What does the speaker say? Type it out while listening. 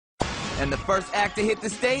And the first act to hit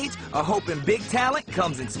the stage are hoping big talent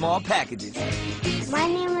comes in small packages. My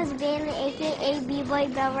name is Bailey, a.k.a. B-Boy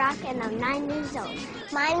Bell Rock, and I'm 9 years old.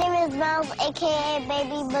 My name is Mel, a.k.a.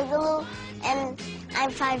 Baby Boogaloo, and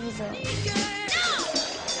I'm 5 years old.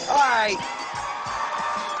 All right.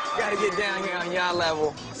 Gotta get down here on y'all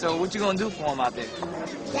level. So what you gonna do for him out there?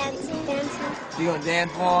 Dancing. You gonna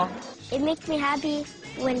dance for him? It makes me happy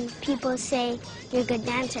when people say you're a good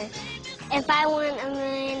dancer. If I won $1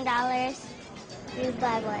 million, you'd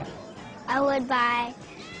buy what? I would buy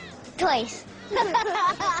toys.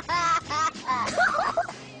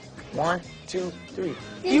 1, 2, 3.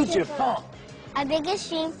 Future Funk. Our biggest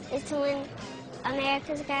dream is to win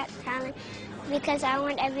America's Got Talent because I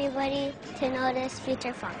want everybody to notice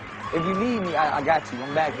Future Funk. If you need me, I got you.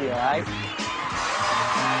 I'm back here, all right?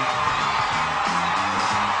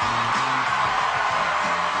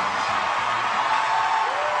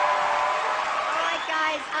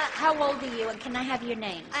 How old are you, and can I have your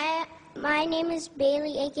name? My name is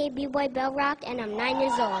Bailey, a.k.a. B-Boy Bell Rock, and I'm 9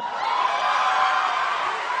 years old.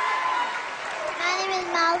 My name is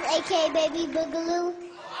Miles, a.k.a. Baby Boogaloo,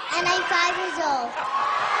 and I'm 5 years old.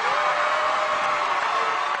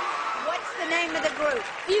 What's the name of the group?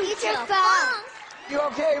 Future Funk. You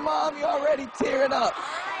okay, Mom? You already tearing up.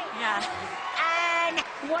 Yeah. And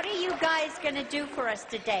what are you guys going to do for us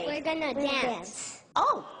today? We're gonna dance.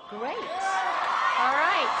 Oh, great. All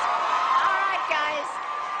right. All right, guys.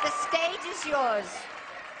 The stage is yours.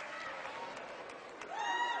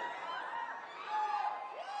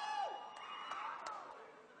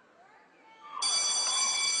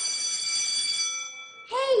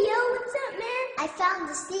 Hey, yo, what's up, man? I found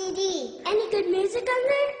the CD. Any good music on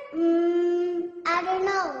there? I don't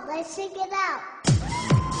know. Let's check it out.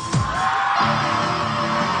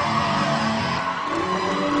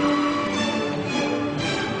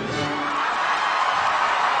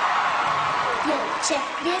 Check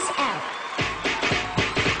this out.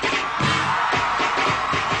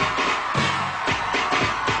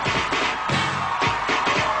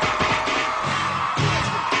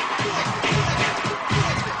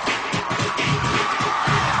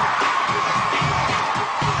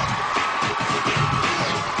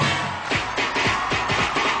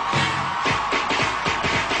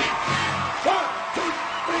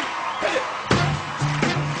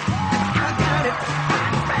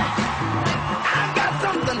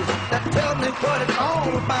 Tell me what it's all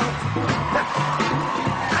about.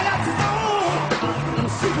 I got soul, I'm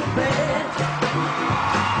super bad.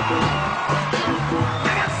 I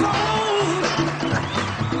got soul,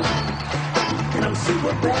 and I'm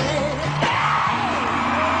super bad.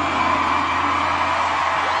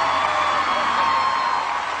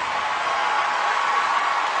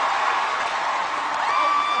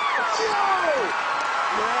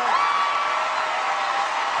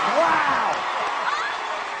 Wow!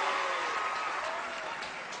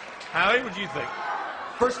 Howie, what do you think?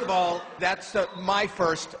 First of all, that's my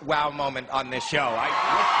first wow moment on this show.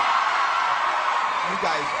 You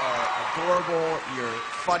guys are adorable, you're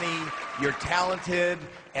funny, you're talented,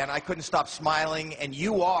 and I couldn't stop smiling, and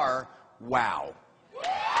you are wow.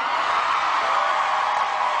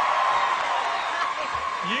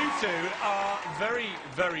 You two are very,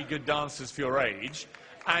 very good dancers for your age,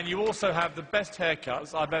 and you also have the best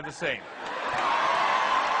haircuts I've ever seen.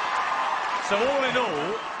 So all in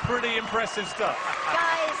all, pretty impressive stuff.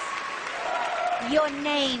 Guys, your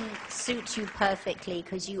name suits you perfectly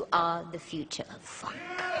because you are the future of funk.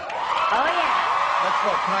 Oh, yeah. Let's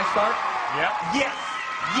vote. Can I start? Yep. Yes!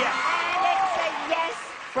 Yes! And it's a yes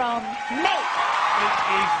from me. It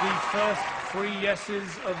is the first 3 yeses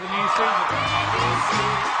of the new season.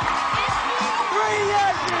 3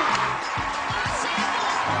 yeses!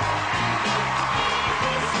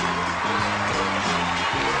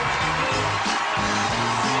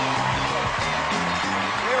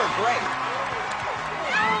 Great.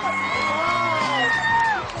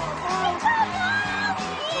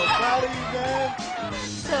 So proud of you, man.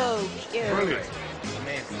 So cute. Brilliant.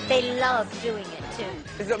 Amazing. They love doing it, too.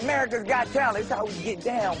 It's America's Got Talent. It's how we get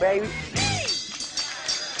down, baby.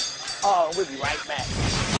 Oh, we'll be right back.